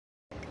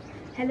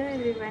Hello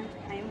everyone,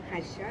 I am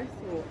Harsha.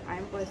 So I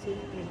am pursuing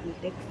my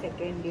BTech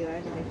second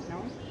year right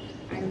now.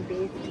 I am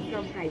based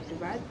from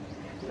Hyderabad.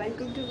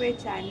 Welcome to my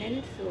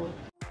channel. So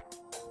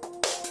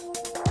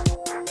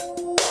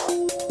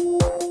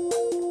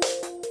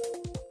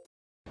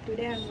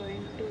today I am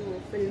going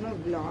to film a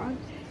vlog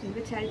in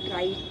which I'll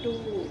try to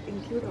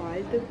include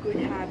all the good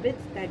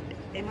habits that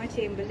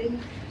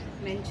EmmaChamberlain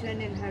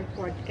mentioned in her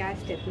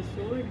podcast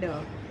episode.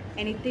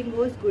 Anything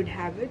goes good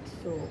habits.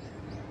 So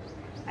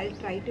I'll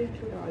try to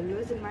include all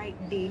those in my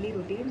daily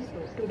routine.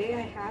 So today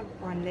I have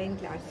online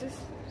classes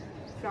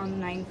from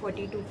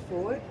 9:40 to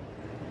 4.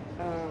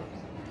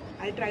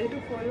 I'll try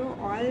to follow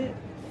all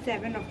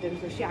 7 of them.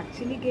 So she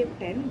actually gave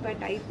 10,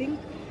 but I think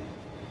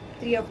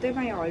 3 of them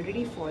I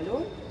already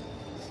follow.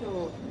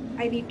 So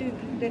I need to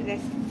include the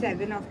rest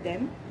 7 of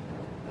them.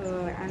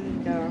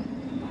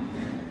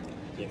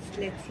 Yes,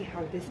 let's see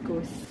how this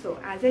goes. So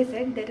as I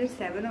said, there are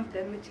 7 of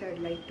them which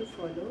I'd like to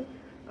follow.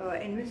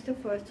 In which the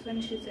first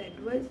one she said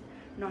was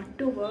not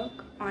to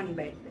work on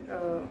bed.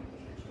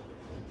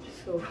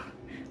 So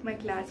my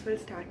class will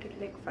start in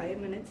like 5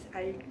 minutes.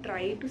 I'll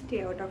try to stay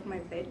out of my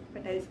bed,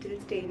 but I'll still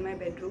stay in my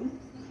bedroom.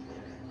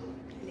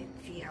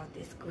 Let's see how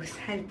this goes.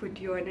 I'll put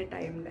you on a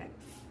time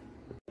lapse.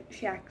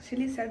 She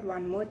actually said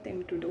one more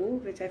thing to do,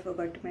 which I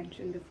forgot to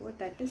mention before.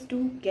 That is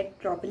to get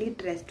properly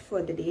dressed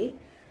for the day.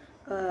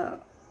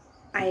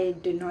 I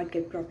did not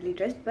get properly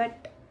dressed,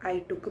 but I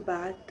took a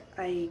bath.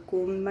 I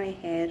combed my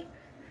hair.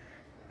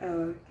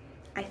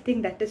 I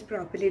think that is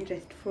properly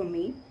dressed for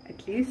me,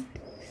 at least.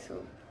 So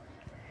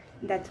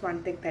that's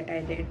one thing that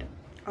I did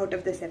out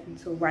of the 7.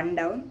 So 1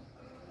 down.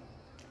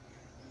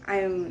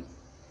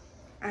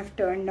 I've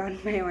turned on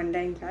my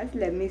online class.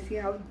 Let me see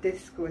how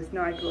this goes.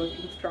 Not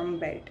working from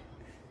bed.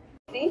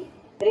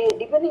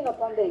 Depending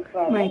upon the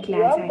requirement, my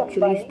class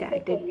actually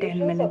started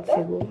 10 minutes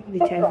ago,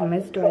 which I've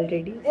missed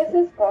already. This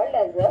is called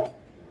as a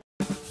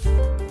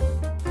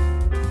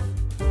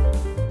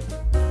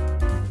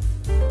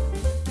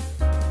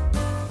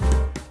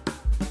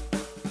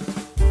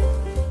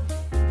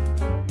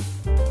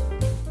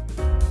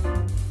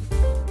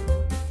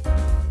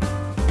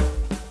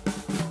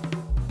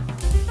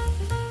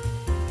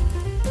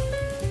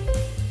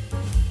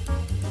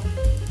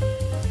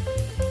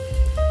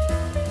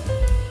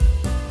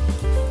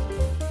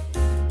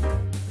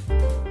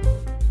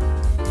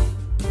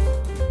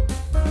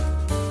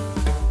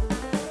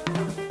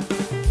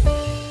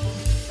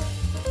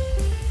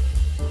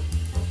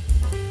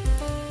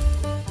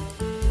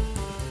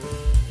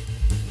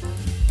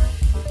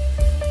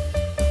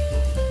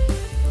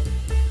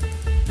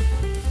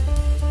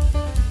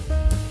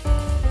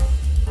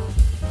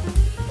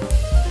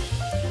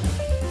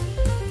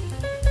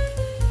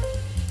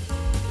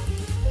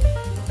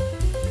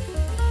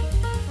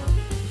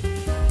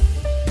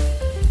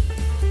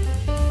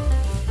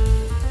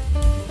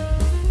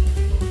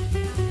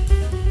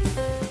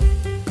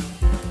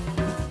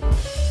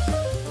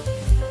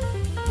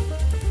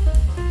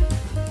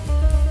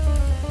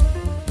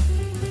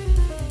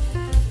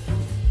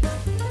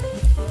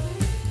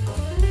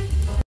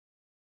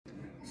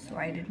So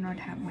I did not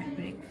have my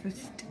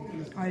breakfast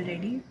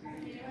already.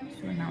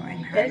 So now I'm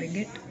having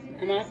it.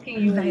 I'm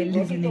asking you while what is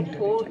listening the to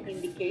code the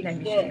class. indicates Let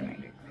me show you there? my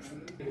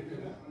breakfast.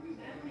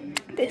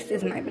 This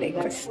is my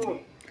breakfast.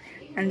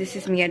 And this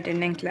is me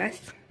attending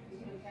class.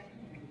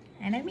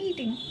 And I'm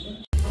eating.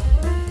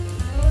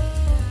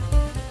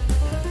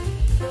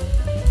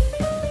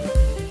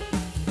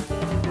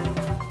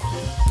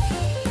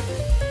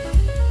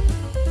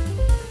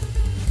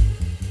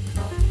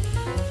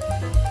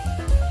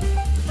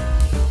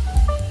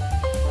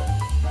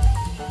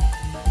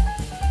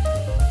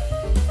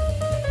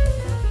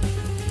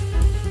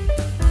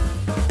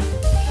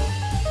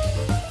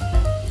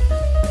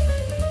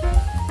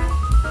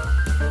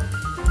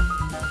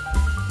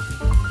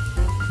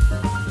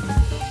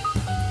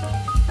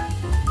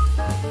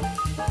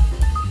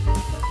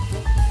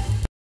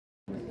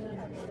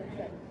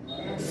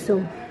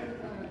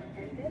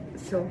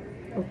 So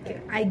okay,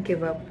 I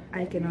give up.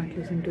 I cannot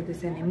listen to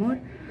this anymore.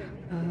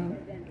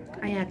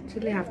 I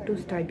actually have to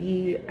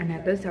study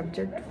another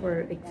subject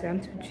for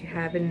exams which we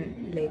have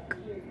in like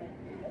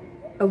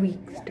a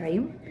week's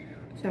time.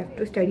 So I have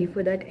to study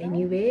for that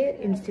anyway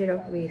instead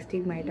of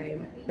wasting my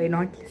time by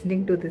not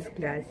listening to this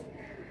class.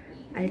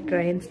 I'll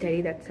try and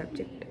study that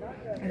subject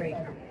right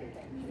now.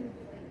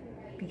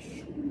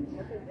 Peace.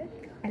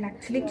 I'll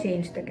actually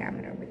change the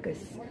camera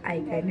because I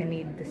kind of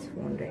need this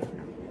phone right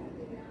now.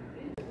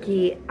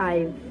 Okay,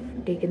 I've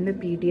taken the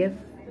PDF.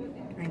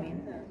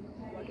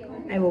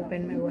 I've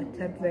opened my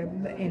WhatsApp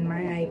web in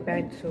my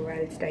iPad, so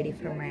I'll study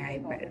from my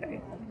iPad,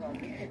 right?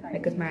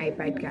 Because my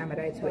iPad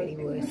camera is very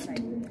worst.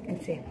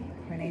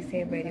 When I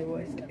say very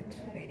worst, it's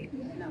very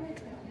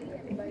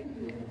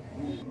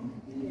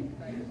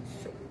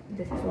So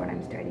this is what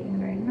I'm studying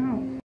right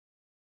now.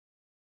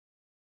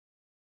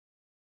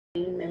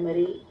 In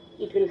memory,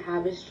 it will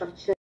have a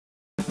structure.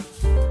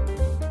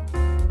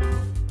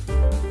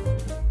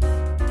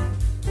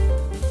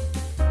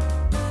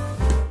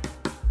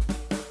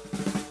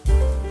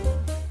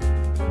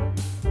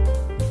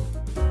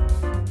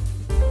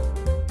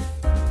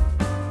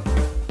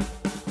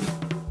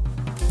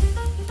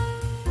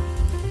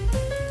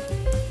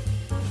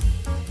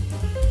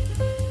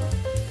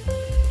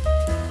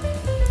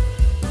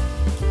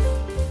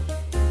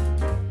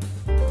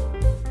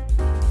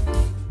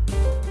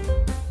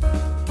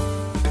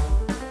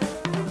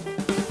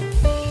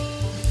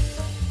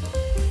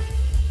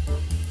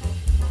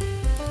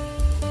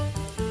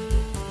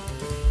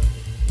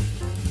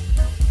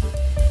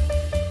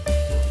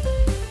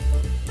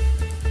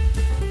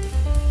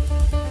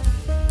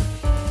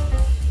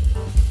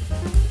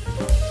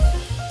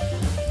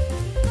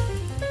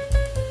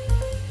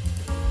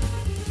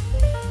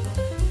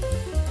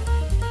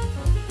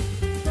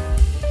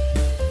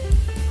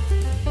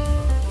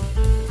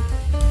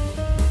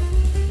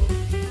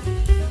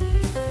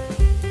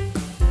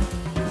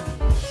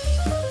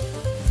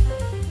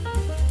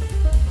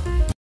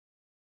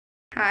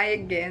 Hi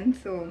again.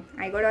 So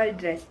I got all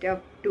dressed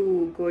up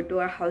to go to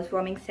a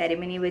housewarming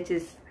ceremony, which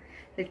is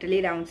literally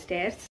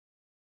downstairs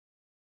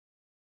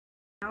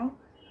now.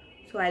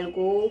 So I'll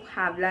go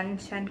have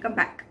lunch and come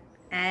back,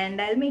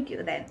 and I'll meet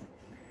you then.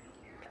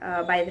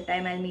 By the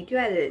time I'll meet you,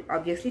 I'll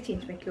obviously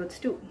change my clothes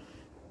too.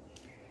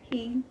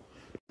 Hey.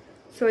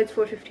 So it's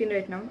 4:15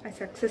 right now. I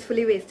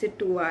successfully wasted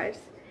 2 hours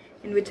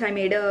in which I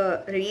made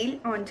a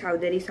reel on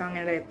Chowdhury song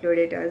and I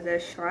uploaded it as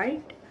a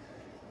short.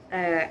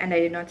 And I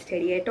did not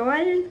study at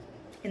all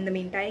in the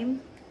meantime.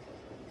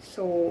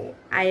 So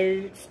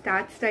I'll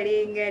start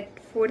studying at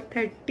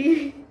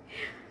 4:30.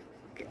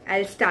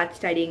 I'll start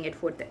studying at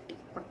 4:30.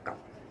 Pakka.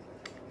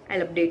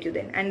 I'll update you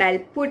then. And I'll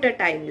put a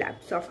time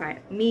lapse of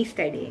me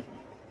studying.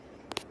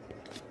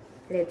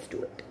 Let's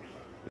do it.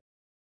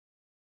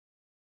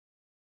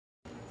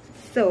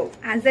 So,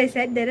 as I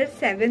said, there are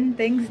 7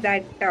 things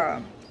that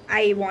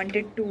I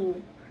wanted to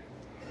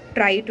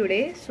try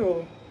today.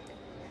 So,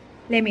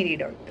 let me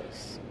read out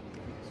those.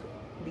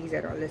 These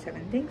are all the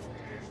 7 things.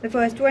 The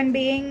first one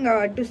being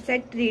to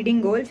set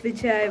reading goals,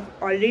 which I've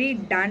already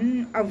done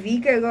a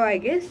week ago, I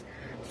guess.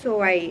 So,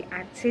 I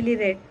actually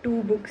read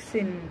 2 books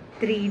in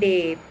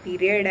 3-day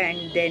period,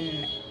 and then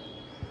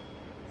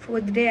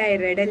 4th day I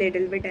read a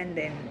little bit, and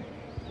then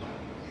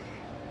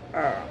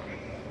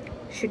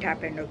shit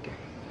happened. Okay.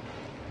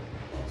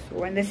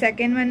 So, and the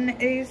second one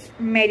is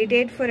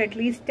meditate for at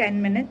least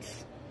 10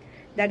 minutes.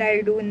 That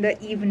I'll do in the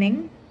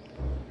evening,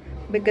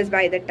 because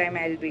by that time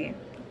I'll be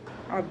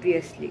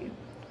obviously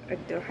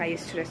at the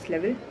highest stress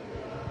level.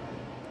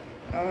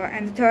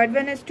 And the third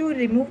one is to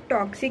remove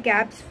toxic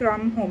apps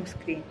from home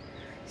screen.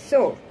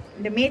 So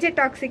the major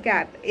toxic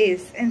app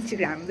is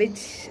Instagram,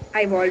 which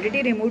I've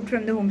already removed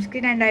from the home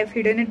screen, and I've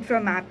hidden it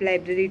from app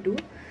library too.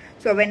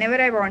 So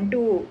whenever I want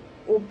to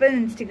open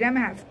Instagram,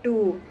 I have to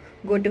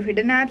go to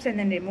hidden apps and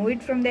then remove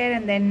it from there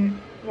and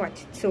then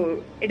watch it.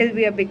 So it'll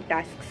be a big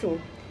task, so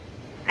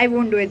I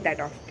won't do it that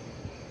often.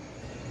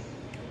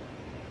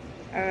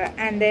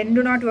 And then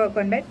do not work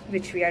on bed,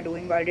 which we are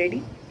doing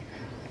already.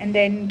 And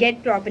then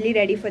get properly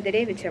ready for the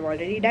day, which I've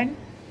already done.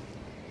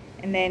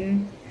 And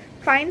then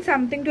find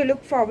something to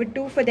look forward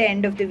to for the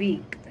end of the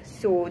week.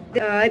 So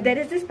there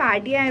is this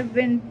party I've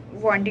been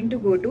wanting to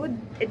go to.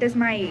 It is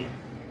my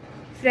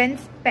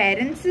friend's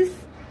parents'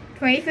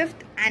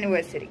 25th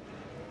anniversary.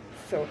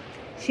 So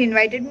she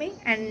invited me,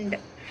 and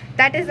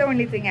that is the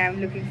only thing I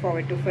am looking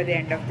forward to for the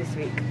end of this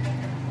week.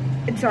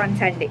 It's on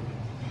Sunday.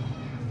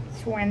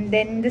 So, and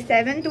then the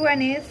 7th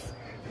one is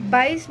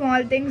buy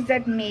small things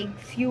that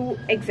makes you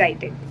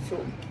excited.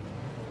 So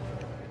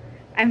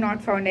I've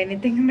not found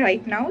anything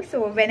right now.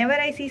 So whenever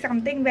I see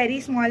something very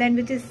small and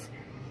which is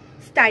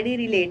study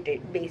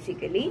related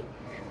basically,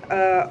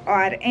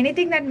 or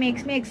anything that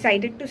makes me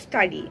excited to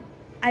study,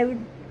 I'll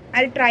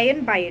try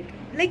and buy it.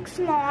 Like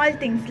small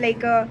things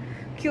like a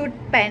cute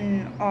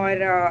pen or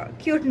a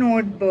cute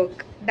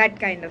notebook, that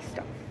kind of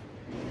stuff.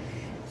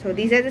 So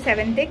these are the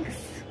 7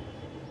 things.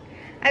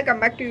 I'll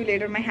come back to you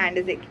later. My hand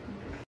is aching.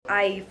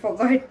 I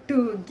forgot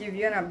to give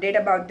you an update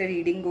about the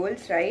reading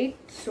goals, right?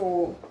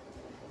 So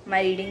my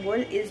reading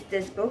goal is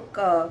this book,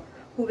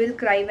 Who Will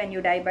Cry When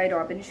You Die by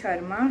Robin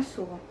Sharma.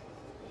 So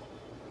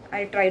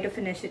I'll try to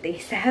finish it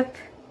ASAP.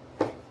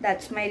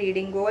 That's my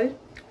reading goal.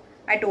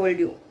 I told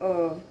you.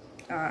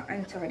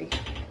 I'm sorry.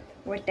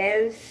 What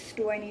else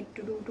do I need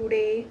to do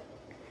today?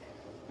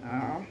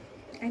 I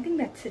think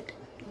that's it.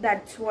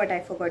 That's what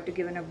I forgot to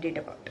give an update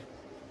about.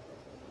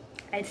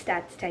 I'll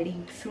start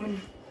studying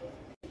soon.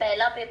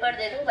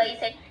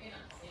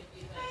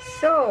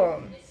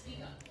 So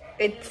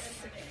it's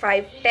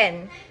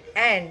 5:10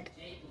 and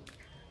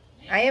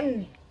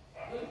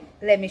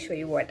let me show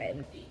you what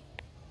I'm doing.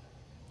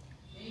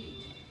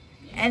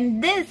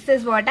 And this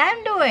is what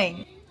I'm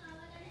doing.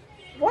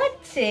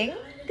 Watching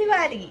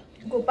Tiwari.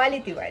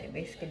 Gopali Tiwari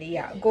basically.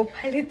 Yeah,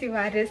 Gopali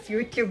Tiwari's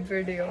YouTube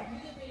video.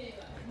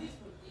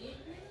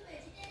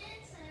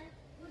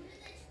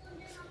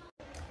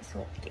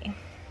 So okay.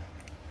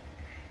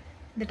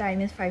 The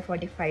time is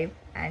 5:45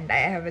 and I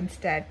haven't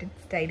started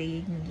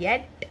studying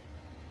yet.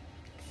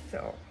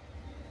 So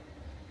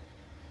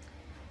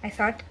I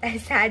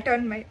sat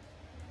on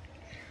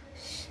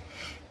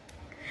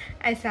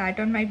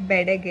my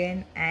bed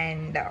again,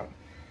 and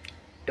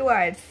 2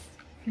 hours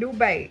flew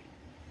by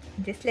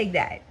just like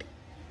that.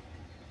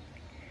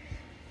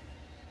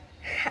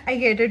 I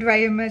get it why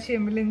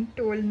EmmaChamberlain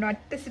told not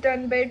to sit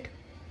on bed.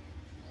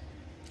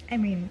 I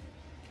mean,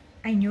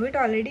 I knew it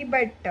already,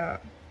 but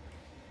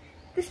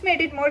this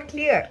made it more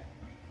clear.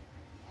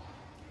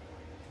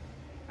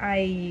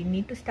 I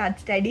need to start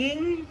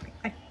studying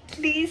at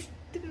least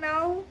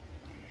now.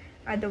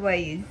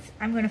 Otherwise,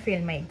 I'm gonna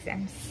fail my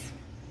exams.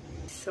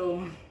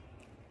 So,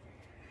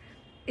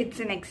 it's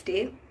the next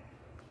day.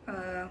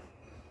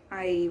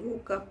 I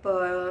woke up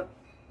an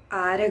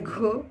hour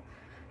ago.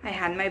 I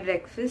had my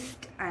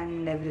breakfast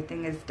and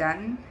everything is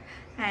done.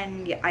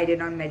 And yeah, I did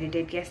not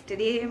meditate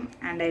yesterday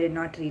and I did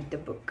not read the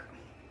book.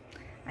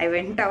 I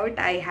went out.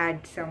 I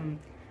had some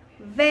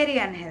very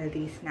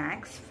unhealthy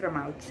snacks from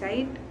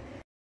outside.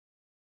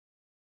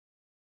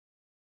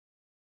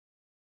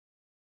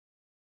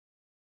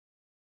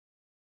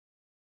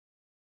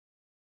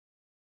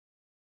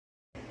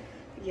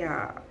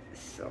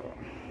 So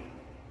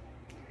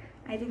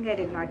I think I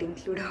did not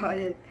include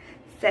all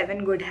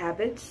 7 good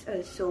habits.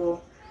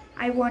 So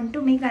I want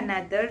to make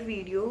another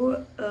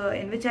video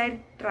in which I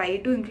try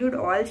to include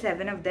all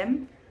 7 of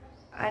them,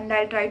 and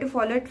I'll try to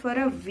follow it for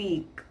a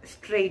week,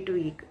 straight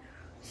week,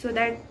 so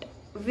that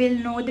we'll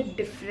know the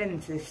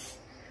differences.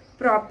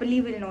 Properly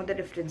we'll know the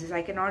differences.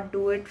 I cannot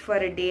do it for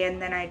a day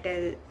and then I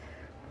tell,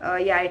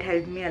 yeah, it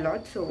helped me a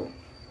lot. So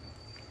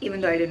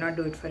even though I did not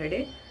do it for a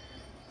day.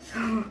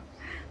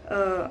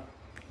 So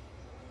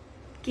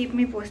keep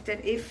me posted.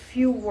 If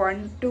you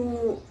want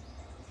to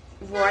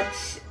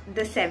watch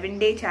the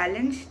 7-day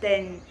challenge,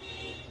 then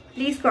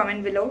please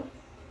comment below.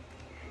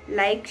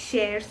 Like,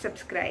 share,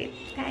 subscribe.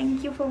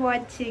 Thank you for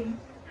watching.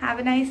 Have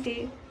a nice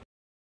day.